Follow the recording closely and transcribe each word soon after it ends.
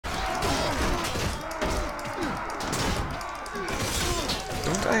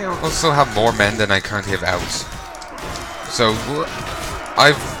I also have more men than I currently have out. So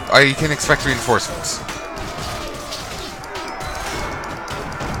I can expect reinforcements.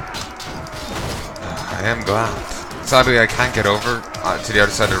 I am glad. Sadly, I can't get over to the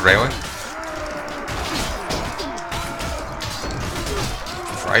other side of the railway.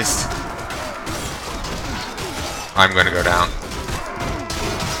 Christ. I'm going to go down.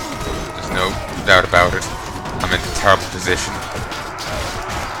 There's no doubt about it. I'm in a terrible position.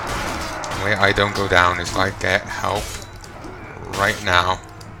 The way I don't go down is if I get help right now.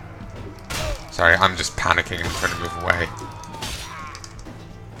 Sorry, I'm just panicking and trying to move away.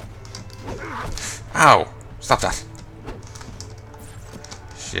 Ow! Stop that.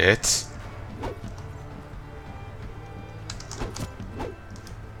 Shit.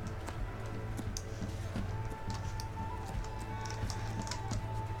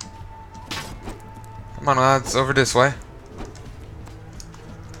 Come on, lads, over this way.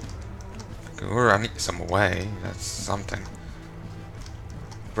 I need some away. That's something.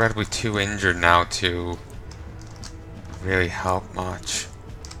 We're probably too injured now to really help much.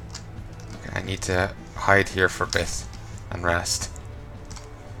 Okay, I need to hide here for a bit and rest.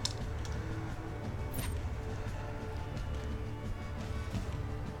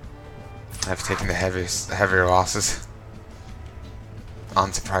 I've taken the heavier losses,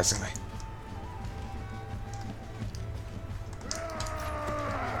 unsurprisingly.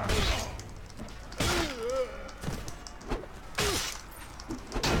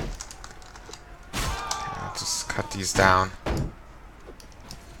 I'll just cut these down.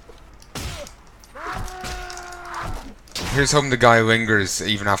 Here's hoping the guy lingers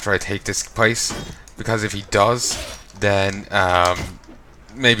even after I take this place, because if he does, then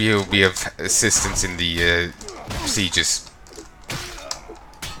maybe he'll be of assistance in the sieges.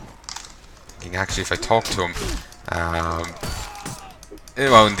 Actually, if I talk to him,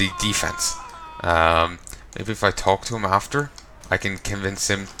 well, in the defense, maybe if I talk to him after, I can convince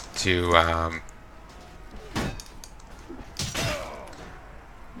him to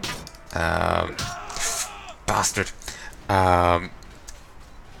bastard.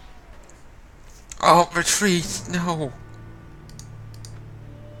 Oh, retreat! No!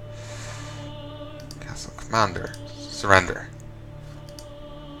 Castle Commander, surrender.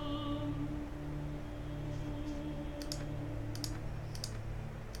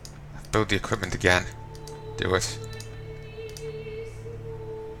 Build the equipment again. Do it.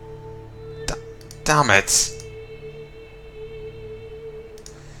 Damn it!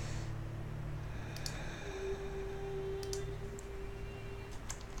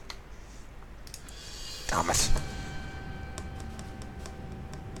 Damn it.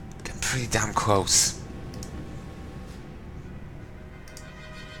 Getting pretty damn close.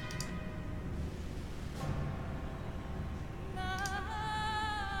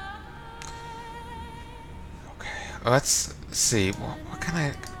 Okay, let's see. What can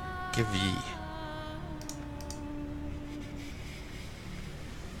I give ye?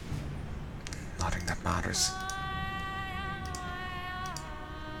 Nothing that matters.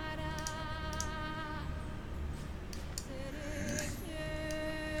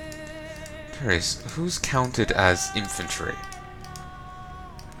 Curious, who's counted as infantry?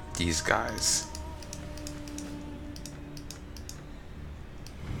 These guys.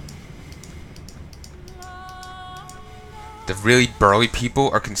 The really burly people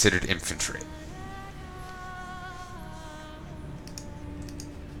are considered infantry.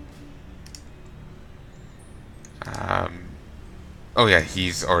 Oh yeah,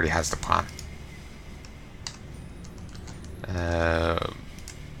 he's already has the plan.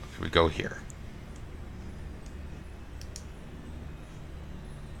 We go here.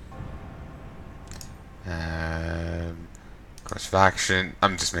 Course of action.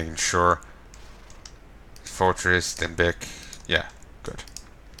 I'm just making sure. Fortress, then Bic. Yeah, good.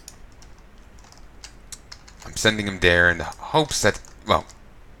 I'm sending him there in the hopes that, well,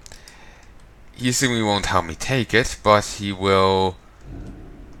 he assuming won't help me take it, but he will.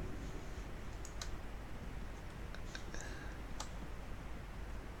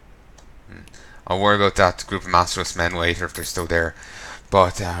 I'll worry about that group of masterless men later if they're still there.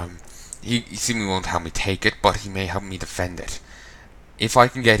 But he seemingly won't help me take it, but he may help me defend it. If I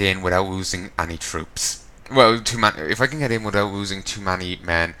can get in without losing any troops. Well, if I can get in without losing too many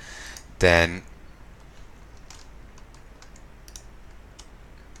men, then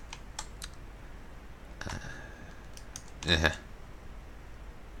yeah.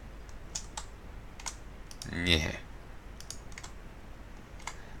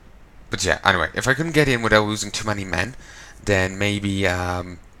 But yeah, anyway, if I couldn't get in without losing too many men, then maybe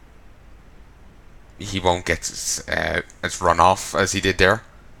he won't get as run off as he did there.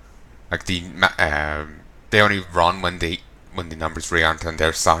 Like they only run when the numbers really aren't on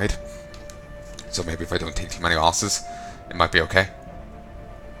their side. So maybe if I don't take too many losses, it might be okay.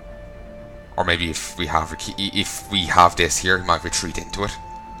 Or maybe if we have this here, we might retreat into it.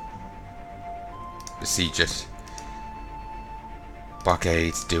 Besiege it.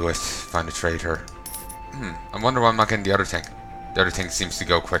 Blockade, do it, find a traitor. I wonder why I'm not getting the other thing. The other thing seems to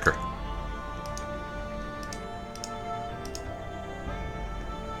go quicker.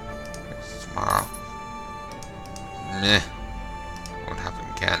 Tomorrow. Meh. Won't happen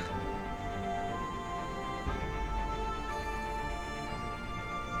again.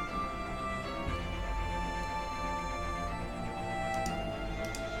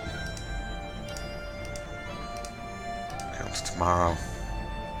 Comes tomorrow.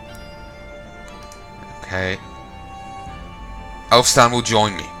 Okay. Elfstan will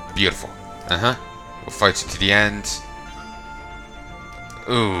join me. Beautiful. We'll fight you to the end.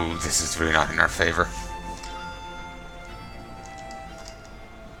 Ooh, this is really not in our favor.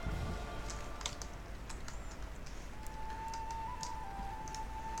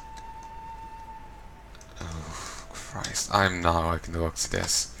 Oh, Christ. I'm not liking the looks of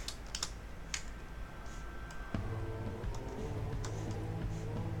this.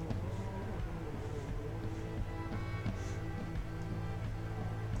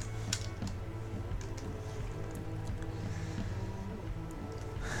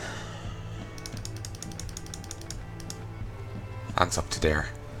 Hands up to there.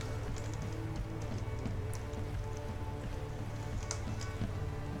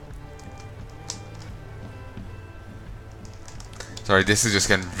 Sorry, this is just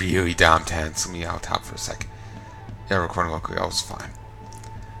getting really damn tense. Let me out tap for a sec. Yeah, recording locally, I was fine.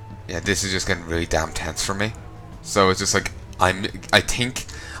 Yeah, this is just getting really damn tense for me. So it's just like I think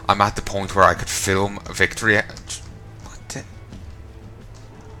I'm at the point where I could film a victory.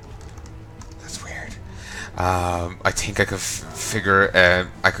 I think I could figure.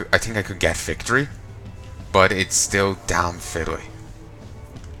 I think I could get victory, but it's still damn fiddly.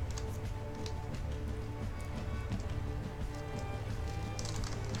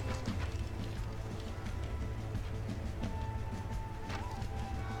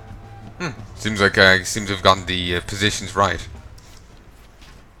 Seems like I seem to have gotten the positions right.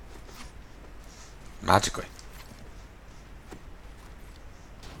 Magically.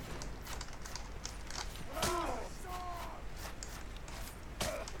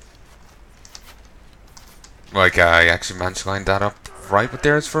 Like, I actually managed to line that up right with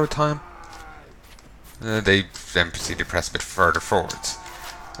theirs for a time. They then proceeded to press a bit further forwards.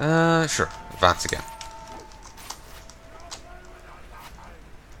 Sure. Advance again.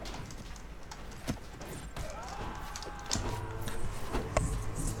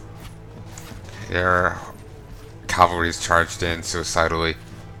 Their cavalry's charged in suicidally.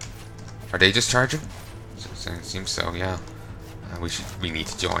 Are they just charging? It seems so, yeah. We need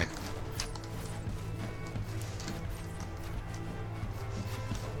to join.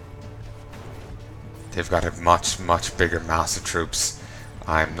 They've got a much bigger mass of troops.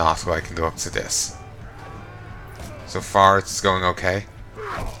 I'm not liking the looks of this. So far, it's going okay.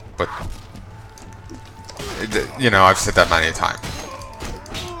 But, you know, I've said that many a time.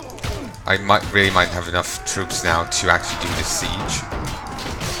 I really might have enough troops now to actually do the siege.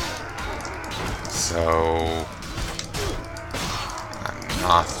 So, I'm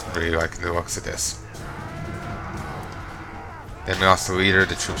not really liking the looks of this. Then we lost the leader,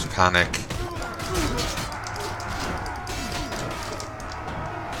 the troops panic.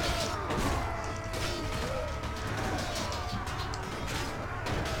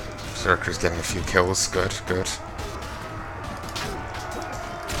 Berserker's getting a few kills. Good, good.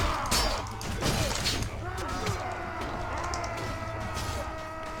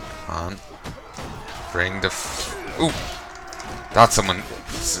 Come on. Bring the ooh! That's someone.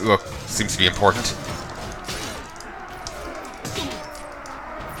 Look, seems to be important.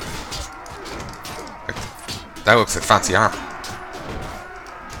 That looks like fancy armor.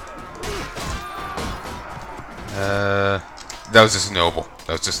 That was just noble.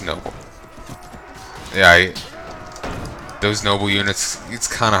 That was just noble. Yeah, those noble units, it's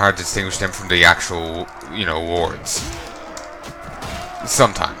kind of hard to distinguish them from the actual, you know, wards.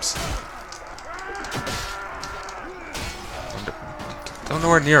 Sometimes. Don't know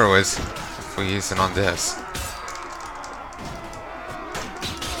where Nero is if we use it on this.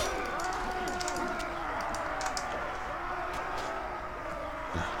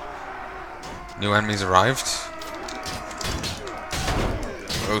 New enemies arrived.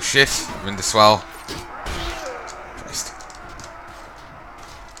 Oh shit, I'm in the swell. Christ.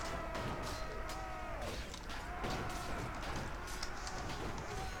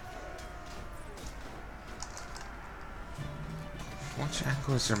 Which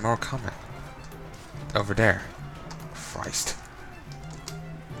angle is there more coming? Over there. Christ.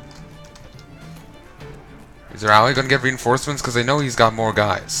 Is there Ali gonna get reinforcements? Because I know he's got more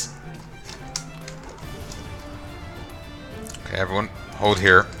guys. Okay, everyone, hold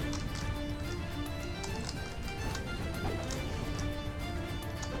here.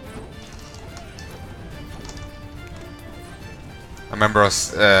 I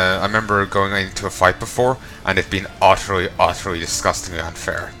remember going into a fight before, and it being utterly, disgustingly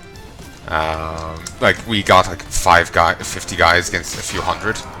unfair. Like, we got like 50 guys against a few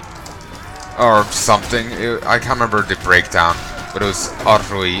hundred. Or something. I can't remember the breakdown, but it was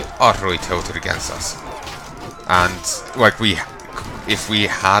utterly, tilted against us. And, like, if we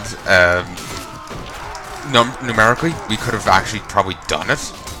had, numerically, we could have actually probably done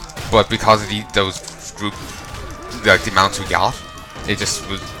it. But because of those group, like, the amounts we got, we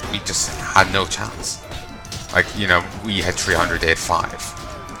just had no chance. Like, you know, we had 300, they had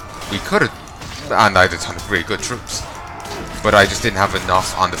 5. We could have, and I had a ton of really good troops. But I just didn't have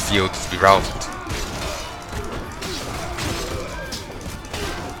enough on the field to be relevant.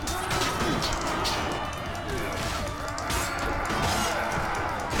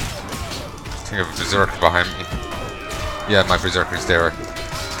 I think of a berserker behind me. Yeah, my berserker's there.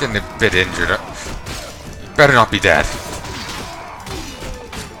 Getting a bit injured. Better not be dead.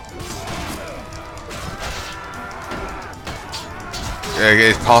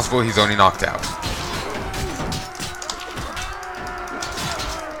 It's possible he's only knocked out.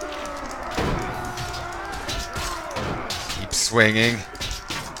 Keep swinging.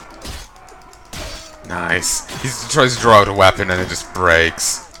 Nice. He tries to draw out a weapon and it just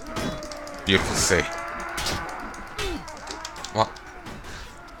breaks. Beautiful to see. What?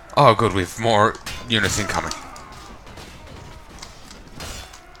 Oh, good. We have more units incoming.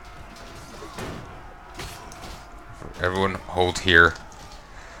 Everyone, hold here.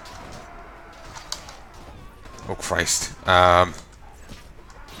 Oh Christ. I'm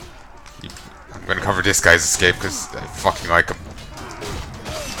gonna cover this guy's escape because I fucking like him.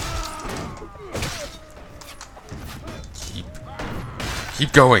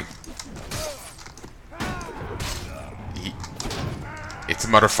 Keep going. It's a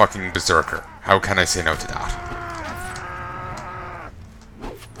motherfucking berserker. How can I say no to that?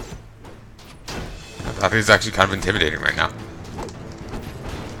 That is actually kind of intimidating right now.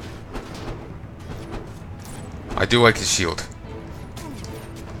 I do like his shield.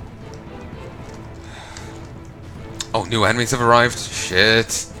 Oh, new enemies have arrived?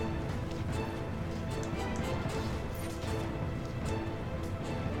 Shit.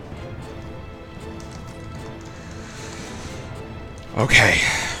 Okay.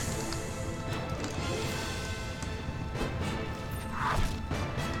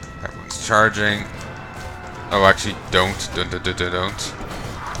 Everyone's charging. Oh, actually, don't.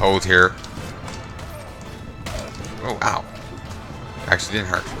 Hold here. Oh, ow. Actually didn't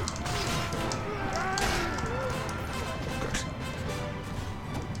hurt. Good.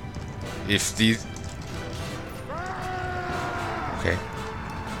 If these... Okay.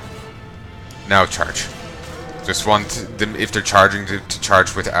 Now charge. Just want them, if they're charging, to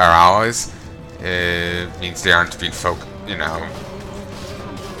charge with our allies. It means they aren't being you know...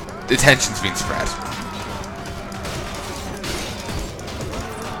 The tension's being spread.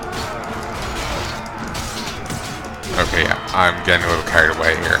 Okay, yeah, I'm getting a little carried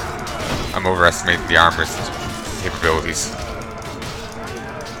away here. I'm overestimating the armor's capabilities.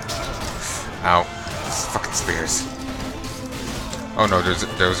 Ow. These fucking spears. Oh no,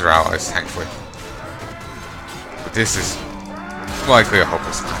 those are allies, thankfully. But this is likely a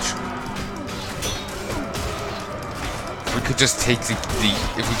hopeless match. If we could just take the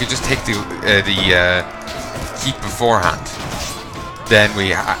keep beforehand, then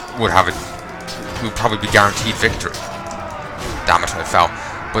we would have it. We'd probably be guaranteed victory. Damn it, I fell.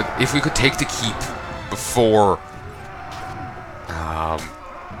 But if we could take the keep before... let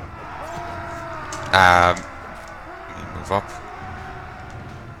me move up.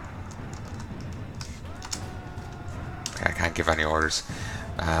 Okay, I can't give any orders.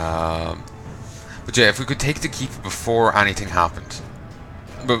 But yeah, if we could take the keep before anything happened,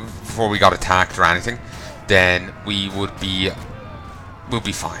 before we got attacked or anything, then we'd be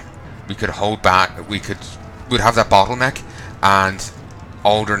fine. We could hold back, we'd have that bottleneck, and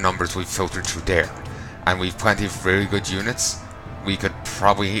all their numbers we've filtered through there. And we've plenty of really good units. We could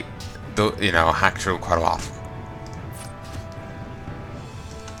probably, hack through quite a lot.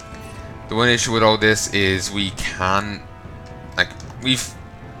 The one issue with all this is we can,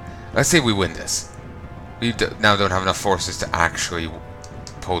 let's say we win this. We now don't have enough forces to actually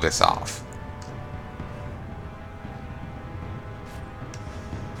pull this off.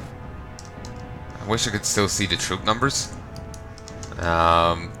 wish I could still see the troop numbers.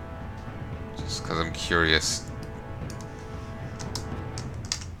 Just because I'm curious.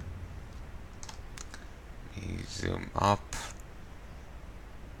 Let me zoom up.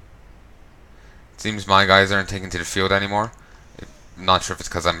 It seems my guys aren't taken to the field anymore. I'm not sure if it's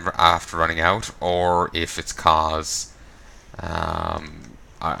because I'm after running out, or if it's because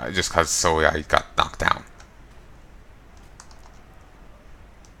just because I got knocked down.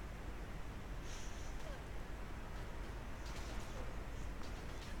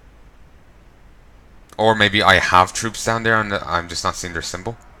 Or maybe I have troops down there and I'm just not seeing their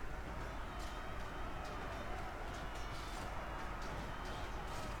symbol.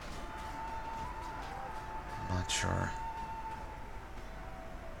 I'm not sure.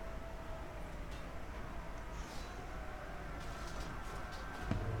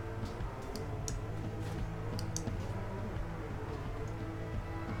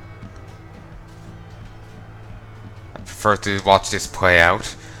 I prefer to watch this play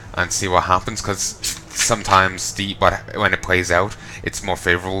out and see what happens, because sometimes when it plays out, it's more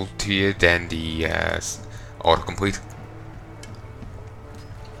favorable to you than the autocomplete.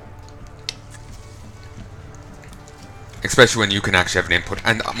 Especially when you can actually have an input,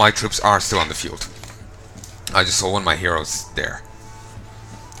 and my troops are still on the field. I just saw one of my heroes there.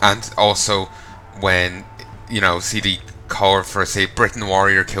 And also, when, see the color for, say, Britain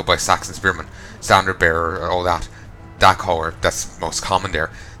Warrior killed by Saxon Spearman, Standard Bearer, all that color, that's most common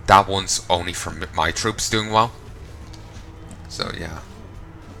there. That one's only for my troops doing well. So yeah,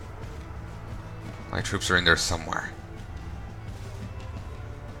 my troops are in there somewhere.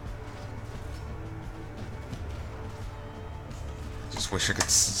 Just wish I could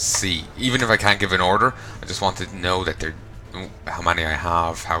see. Even if I can't give an order, I just want to know that how many I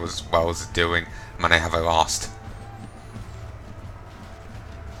have, how well is it doing, how many have I lost.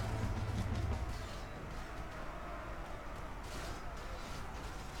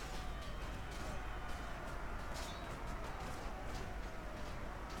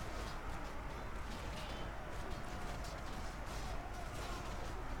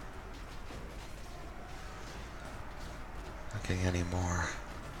 Anymore.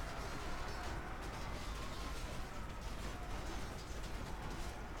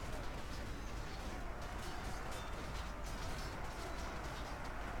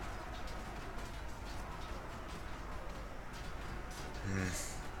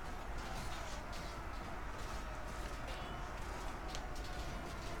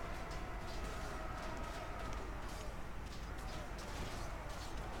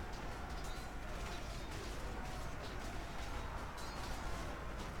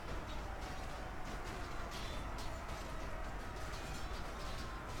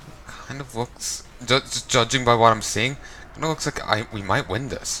 Kind of looks, just judging by what I'm seeing, kind of looks like we might win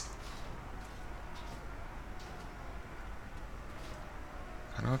this.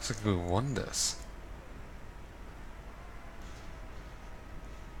 Kind of looks like we won this.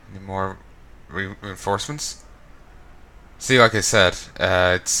 Any more reinforcements? See, like I said,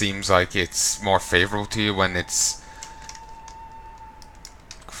 it seems like it's more favorable to you when it's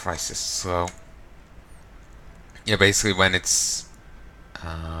crisis slow. Yeah, basically when it's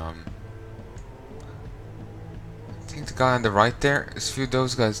I think the guy on the right there, there's a few of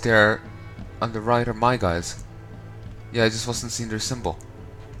those guys there on the right are my guys. Yeah, I just wasn't seeing their symbol.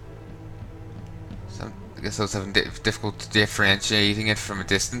 So I guess I was having difficulty differentiating it from a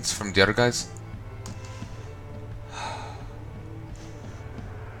distance from the other guys.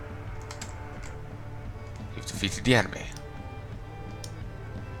 You've defeated the enemy.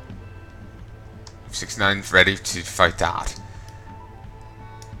 69 ready to fight that.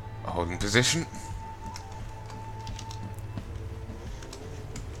 Holding position.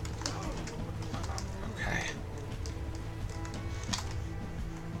 Okay.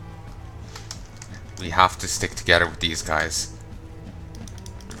 We have to stick together with these guys.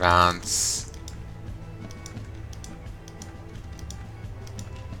 Advance.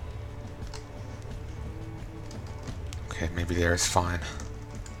 Okay, maybe there is fine.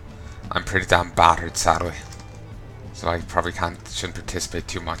 I'm pretty damn battered, sadly. So I probably shouldn't participate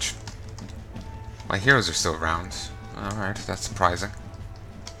too much. My heroes are still around. Alright, that's surprising.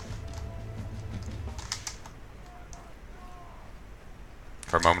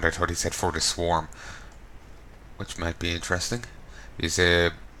 For a moment I thought he said for the swarm, which might be interesting. If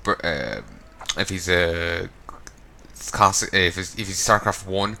he's StarCraft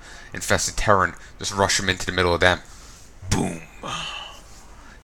 1 infested Terran, just rush him into the middle of them. Boom!